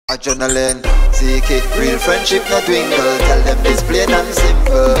Adrenaline, seek it, real friendship not dwindle. Tell them this plain and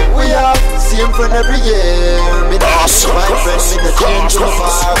simple. We have same friend every year. Me not change my friend, me not change my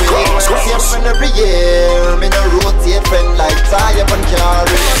party. Same friend every year. Me not rotate friend like tire and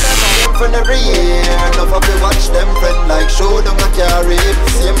carry. Same friend every year. Enough of you watch them friend like show them a carry.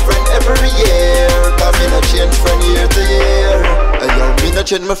 Same friend every year. Cause me not change friend year to year. Yo, me not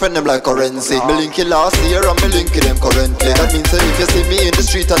change my friend them like currency. Me link it last year and me link it them currently. That means if you see me in the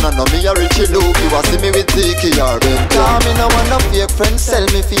street and I know me a Richie Luke, you a see me with Tiki or Bentley. Cause me no want no fake friends sell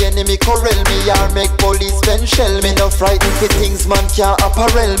me for enemy corral me or make police pen shell me. No frightened for things man can't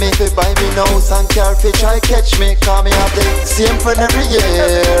apparel me. Fi buy me no house and car fi try catch me. Cause me have the same friend every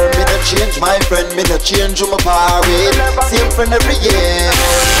year. Me no change my friend, me no change who my parade. Same friend every year.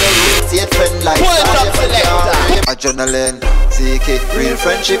 Me rotate friend like Adrenaline, seek it, real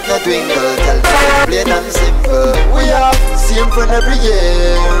friendship not dwindle. Tell them plain and simple. We have same friend every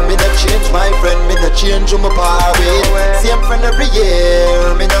year. Me no change my friend, me no change who my parade. Same friend every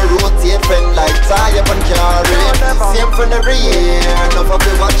year. Me no rotate friend like tire and carry. Same friend every year. Enough of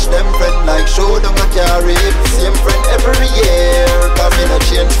you watch them friend like show them a carry. Same friend every year. Cause me no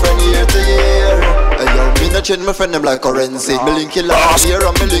change friend year to year. Yo, me no change my friend them like currency. Me link it last year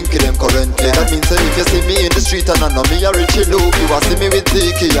and me link it them currently. That means if you see me in the street and I know me a Richie Luke, you a see me with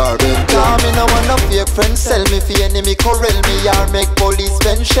Tiki or Bentley. Cause me no want no fake friends sell me for enemy corral me or make police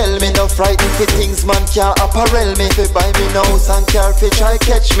pen shell me. No frightened for things man can't apparel me. Fi buy me no house and car fi try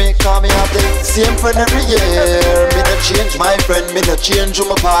catch me. Cause me have the same friend every year. Me no change my friend, me no change who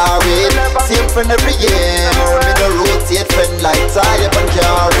my parade. Same friend every year. Me no rotate friend like tire and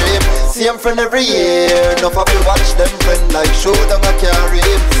carry. Same friend every year. Enough of you watch them friend like show them a carry.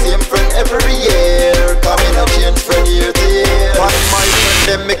 Same friend every year. Cause me no change friend year to year. But my friend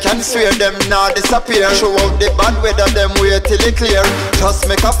them me can swear them not disappear. Show out the bad weather them wait till it clear. Just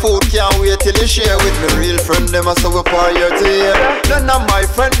make a food can't wait till it share. With me real friend them a so we par year to year. None of my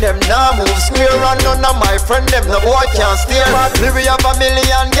friend them nah move square. And none of my friend them no boy can't steer. Me we have a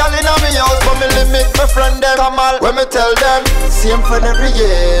million gal in a me house, but me limit my friend them. Come on, when me tell them same friend every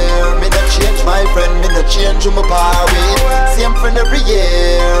year. Me no change my friend, me no change who my parade. Same friend every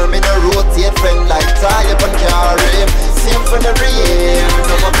year. Me no rotate friend like tire and carry. Same friend every year.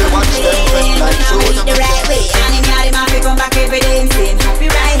 No one be watch them friend like show them the right way. And him got him happy come back every day and saying happy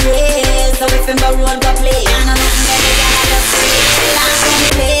right here. So if him go road go play, I know nothing that they gotta just say. Last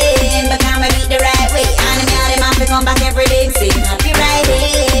complain, but can we beat the right way. And him got him happy come back every day and saying happy right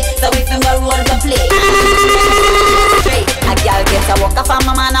here. So if him go road go play, a girl gets a walk off and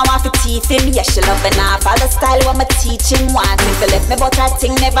my man I want to teeth him. Yeah, she loving off all the style what me teach him. Want him to left me but her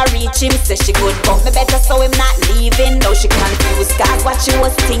thing never reach him. Say she good but me better so him not leaving. Now she confused cause what she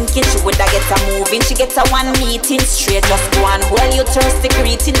was thinking. She woulda get a moving, she get a one meeting. Straight just go and hold you thirsty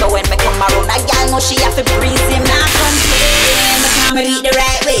greeting. But when me come around a girl know she have to breeze him. Not complain, but can me beat the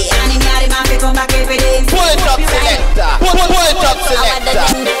right way. And him got him happy come back every day. Pull it up selector, pull it up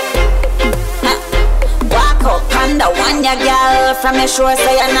selector. Walk up on the one ya girl. From your shore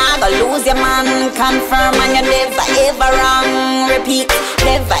say you're not gonna lose your man. Confirm and you never ever wrong. Repeat,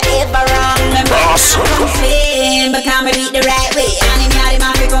 never ever wrong. Remember complain, but can me beat the right way. And him got him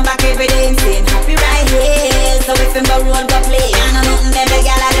happy come back every day and saying happy right here. So if him go road go play, I know nothing that the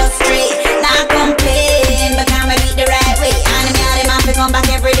girl I just straight. Not complain, but can me beat the right way. And him got him happy come back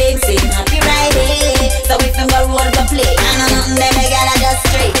every day and saying happy right here. So if him go road go play, I know nothing that the girl I just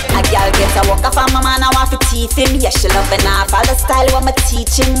straight. A girl gets a walk off and my man I want to teeth him. Yeah, she loving off all the style what me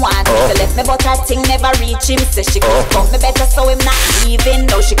teach him. Want him to left me but her thing never reach him. Say she good but me better so him not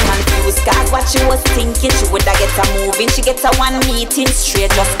leaving. Now she confused cause what she was thinking. She woulda get a moving, she get a one meeting.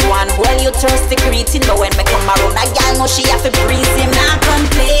 Straight just go and hold you thirsty greeting. But when me come around a girl know she have to breeze him. Not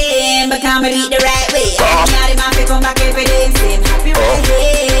complain, but can me beat the right way. And me got him happy come back every day and saying happy right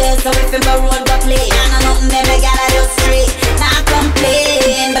here. So if him go road go play, I know nothing that me gotta do straight. Not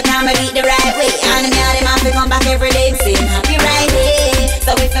complain, but can me beat the right way. And me got him happy come back every day and saying happy right here.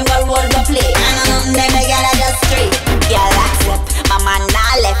 So if him go road go play, I know nothing that me gotta do straight. Girl accept, my man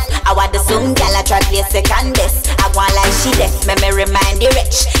not left. I want the some girl I try play second best. I want like she deaf, me remind the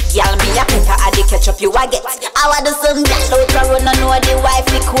rich. Girl me a pepper at the ketchup you a get. I want the some girl out the road, no know the wife.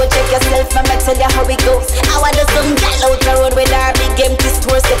 You could check yourself, me tell you how it goes. I want the some girl out the road with her big empty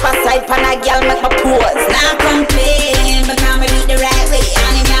store. Step aside, pan a girl make my pose. Not complain, but can me beat the right way.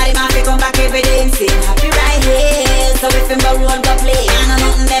 And him got him happy come back every day and saying happy right here. So if him go road go play, I know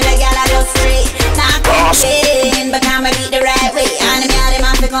nothing that the girl I just straight. Not complain, but can me beat the right way. And him got him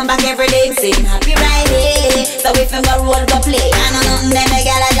happy come back every day and saying happy right here. So if him go road go play, I know nothing that the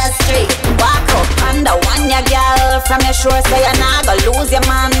girl I just straight. Walk up on the one ya girl. From your shore say you're not gonna lose your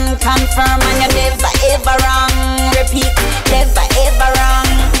man. confirm, and you never ever wrong. Repeat, never ever wrong.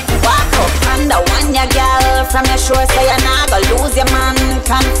 Walk up on the one ya girl, from your shore say you're not gonna lose your man.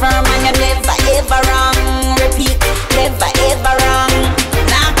 Confirm, and you never ever wrong. Repeat, never ever wrong.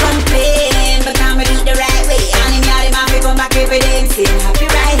 Not complain, but come do the right way. And in your man we come back every day and sing happy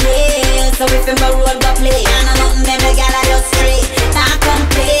right here. So if him a road go play, and I nothing them the girl I just straight. Not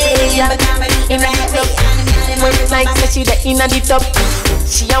complain, but come do the right way. When it's like say she the inna the top,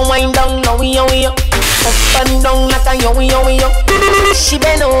 she a wind down now we up and down like a yo. She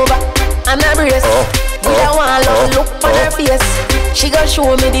bend over and a brace. We a want love look on her face. She gon'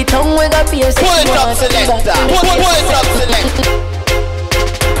 show me the tongue we got pierce. Point up selector. Point up selector.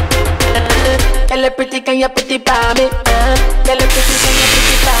 Tell her pretty, can you put it by me? Tell her pretty, can you put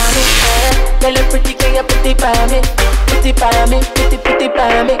it by me? Tell her pretty, can you put it by me? Put it by me, put it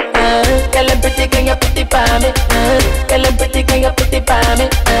by me. Tell her pretty, can you put it by me? Tell her pretty, can you put it by me?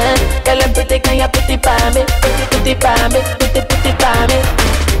 Tell her pretty, can you put it by me? Put it by me, put it by me.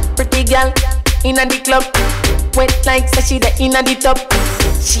 Pretty girl inna the club, wet like say she the inna the top.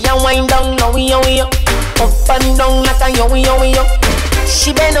 She a wind down now we up and down like a yo.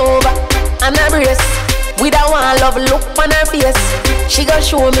 She bend over and a brace. With a one love look on her face. She gon'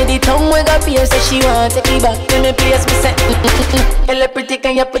 show me the tongue we got pierce. So she want take it back to me place. Me say tell her pretty,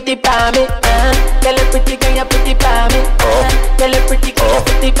 can you put it by me? Tell her pretty, can you put it by me? Tell her pretty, can you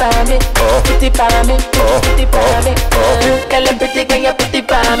put it by me? Put it by me, put it by me. Tell her pretty, can you put it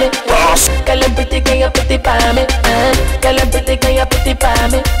by me? Tell her pretty, can you put it by me? Tell her pretty, can you put it by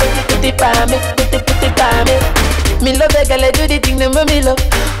me? Put it by me, put it by me. Me love a girl, I do the thing that me love.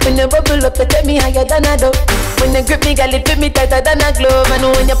 When you bubble up, you take me higher than a dove. When you grip me, girl, it fit me tighter than a glove. And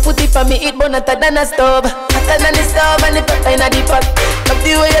when you put it on me, it burn hotter than a stove. Hotter than the stove and the pepper in the pot. Love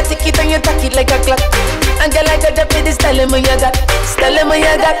the way you take it and you tack it like a clock. And girl, I got the pretty style me you got. Style me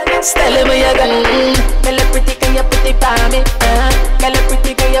you got. Style me you got. Girl, pretty, can you put it on me? Girl,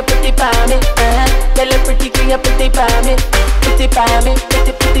 pretty, can you put it on me? Girl, pretty, can you put it on me? Put it on me, put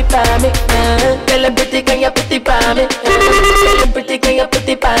it on me. Girl, pretty, can you put it on me? Girl, pretty, can you put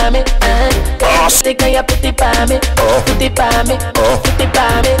it on me? Pretty, can you put it on me? Put it on me, put it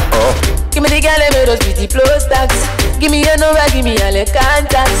on me. Give me the girl with those pretty plus stacks. Give me your number, give me all your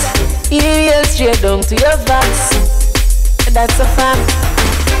contacts. Email straight down to your fax. That's a fact.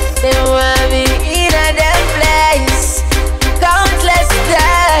 They want me in a damn place countless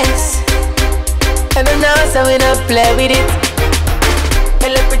times. I don't know, so we don't play with it.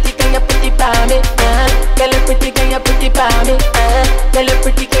 Tell her pretty, can you put it on me? Tell her pretty, can you put it on me? Tell her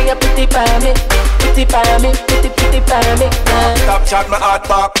pretty, can you put it on me? Put it on me, put it on me. Stop chat my heart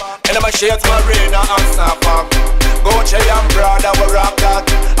back. And my shades, my rain and snap back. Go check and brother, we rock that.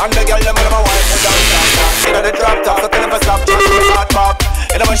 And the girl, them and my wife, we dance that. You know the drop top, so tell them to stop chat my heart back.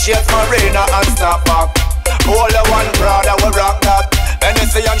 And my shades, my rain and snap back. Hold the one brother, we rock that.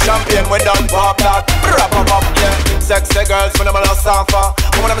 Hennessy and champagne, we done pop that. Wrap up, yeah. Sexy girls, when I'm a lost offer.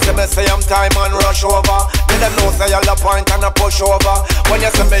 When I'm say I'm time and rush over. Then them know say you're the point and I push over. When you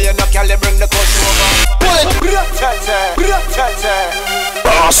say me, you no can bring the push over.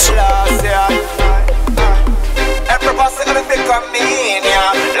 Boss. Every person gonna think of me,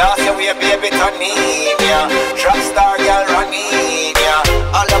 yeah. Last year we a baby Tony, yeah. Trap star girl running,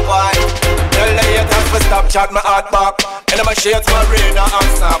 yeah. All the boy. Tell the haters to stop chat my heart back. And my shades, my rain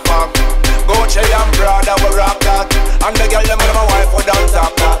and snap back. Go check and brother, we rock that. And the girl, them and my wife, we dance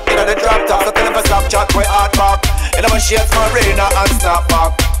up that. You know the drop top, so tell them to stop chat my heart back. And my shades, my rain and snap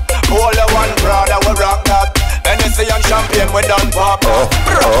back. Hold the one brother, we rock that. Hennessy and champagne, we done pop up.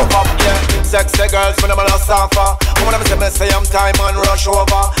 Wrap up, yeah. Sexy girls, when I'm a lost offer. When I'm say I'm time and rush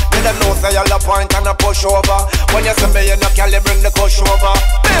over. Let them know say you're the point and I push over. When you say me, you no can bring the push over.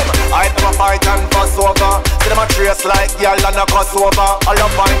 Bim! I never fight and fuss over. See them a trace like y'all and a cuss over. All the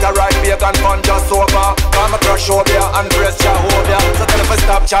point a right vegan fun just over. Come a crush over ya and press Jehovah. So tell them to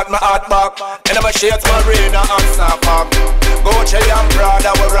stop chat my heart back. And my shades, my rain and snap back. Go check and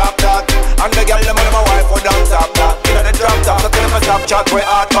brother, we rock that. And the girl, them and my wife, we dance up that. You know the drop top, so tell them to stop chat we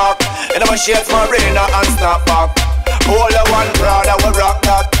hard back. And my shades, my rain and snap back. Hold the one brother, we rock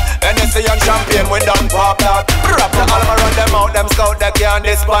that. Hennessy and champagne, we done pop that. Rap the all run them out, them scout they can't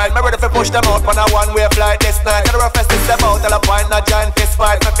despite. Me ready to push them out on a one-way flight this night. And the roughest is them out, tell a point, not giant fist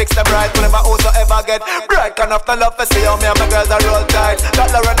fight. Me fix them right, whenever also ever get bright. Can after love to see how me and my girls are roll tight. Got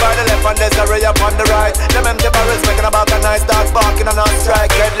Lauren by the left and there's a Ray up on the right. Them empty barrels making about a nice dogs barking and on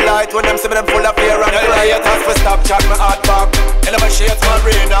strike. Headlight when them see me them full of fear and cry. Haters for stop chat me heart back. And my shades, my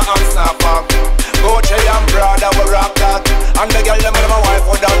rain and snap back. Go check and brother, we rock that. And the girl, them and my wife,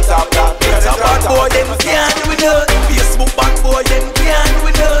 we done top that. It's a bad boy, them can't do it. Facebook bad boy, them can't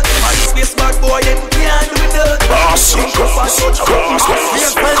do it.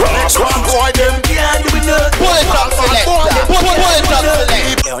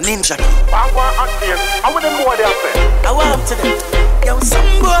 Jackie. I want to see I want them more there. I want to them. Yo, some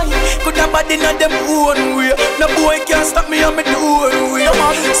boy could have bad in them own way. No boy can't stop me on my own way.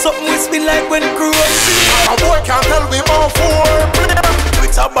 Something with me like when crows. A boy can't tell me more for.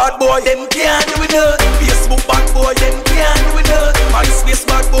 With a bad boy, them can't do it. Facebook bad boy, them can't do it. MySpace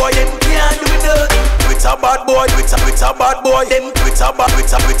bad boy, them can't do it. With a bad boy, with a bad boy, them with a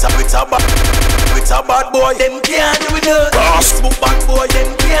bad boy, them can't do it. Facebook bad boy,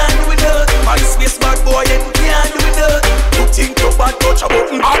 them can't do it. MySpace bad boy, them can't do it. You think you bad touch a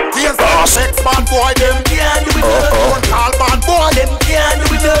button? Actors, sex bad boy, them Can't do it. Don't call bad boy, Them can't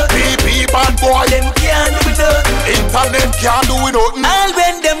do it. PP bad boy, Them can't do it. internet can't do it nothing. All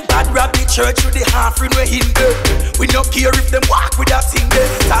when them bad rap the church with the half ring we hinder. We no care if them walk with that thing there,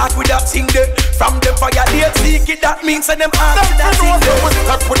 talk with that thing there. From them fire they seek it, that means and them ask with that thing there. We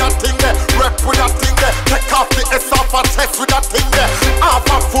step with that thing there, rep with that thing there. Take off the S off and test with that thing there. Half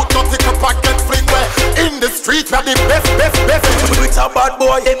a foot, not take a pack and fling where. In the street, we're the best. With a bad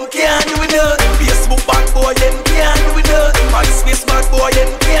boy, them can't do it. Facebook bad boy, them can't do it. MySpace bad boy,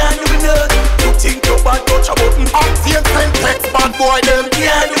 them can't do it. You think you bad touch a button? Actors, send text bad boy, them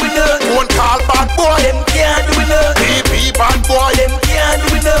Can't do it. Don't call bad boy, Them can't do it. PP bad boy, Them can't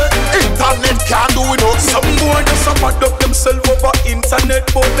do it. internet can't do it nothing. Some boy just a mad up themselves over internet,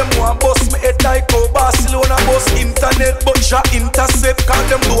 but them want bust me head like how Barcelona bust internet, but ja intercept, cause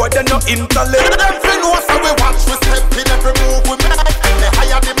them boy they no intellect. Them fi know so we watch, we step in every move we make. They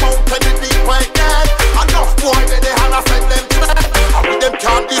higher the mountain, the deep way dead. Enough boy they hand us send them tread. And with them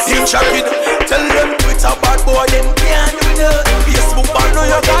can't In deceive. Jacket, tell them Twitter bad boy, them can't do it. Facebook bad know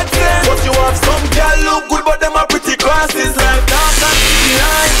you got them, but you have some girl look good, but them are pretty crosses like dark and pretty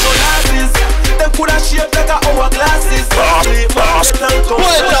like glasses. Them coulda shaped like a hourglasses.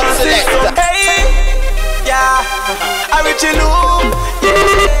 Wyntah selector. Hey, yeah, I reach you look,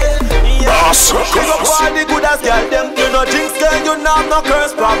 yeah. Big up all the good as girl, them. You know jinx girl, you know have no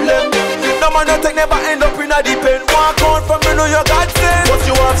curse problem. No man no take never end up in a deep end. Walk out from me know you got sense, but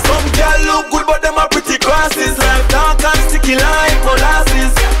you have some girl look good, but them are pretty crosses like dark and sticky like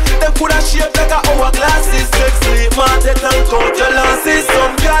molasses. Them coulda shaped like a hourglasses. Sex sleep, market and count your losses.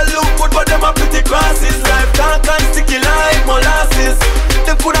 Some girl look good, but them are pretty crosses like dark and sticky like molasses.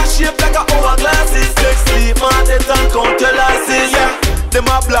 Them coulda shaped like a hourglasses. Sex sleep, market and count your losses. Yeah. Them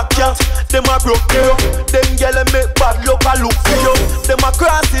a black cat, them a broke you. Them gyal make bad luck a look for you. Them a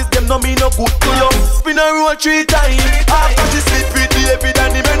crosses, them no mean no good to you. Spin a roll 3 times. After she sleep with David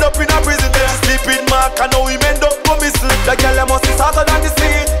and him end up in a prison. Then she sleep with Mark and now him end up go missing. The gyal must be smarter than the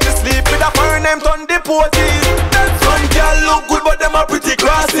sea. She sleep with a foreign name turn deportees. Some gyal look good but them a pretty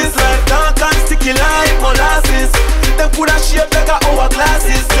crosses like dark and sticky like molasses. Them coulda shaped like a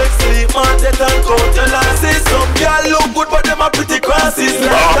hourglasses. Sex sleep, market and count your losses. Some gyal look good but them a pretty crosses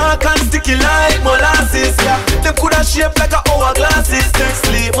like dark and sticky like molasses. Yeah, them coulda shaped like a hourglasses. Sex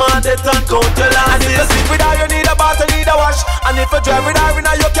sleep, market and count your losses. And if you sleep with her, you need a bath, you need a wash. And if you drive with her in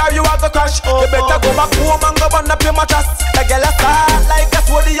your car, you have to crash. You better go back home and go burn up your mattress. The girl a start like that's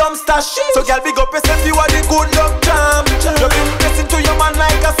what the stash. So girl big up yourself.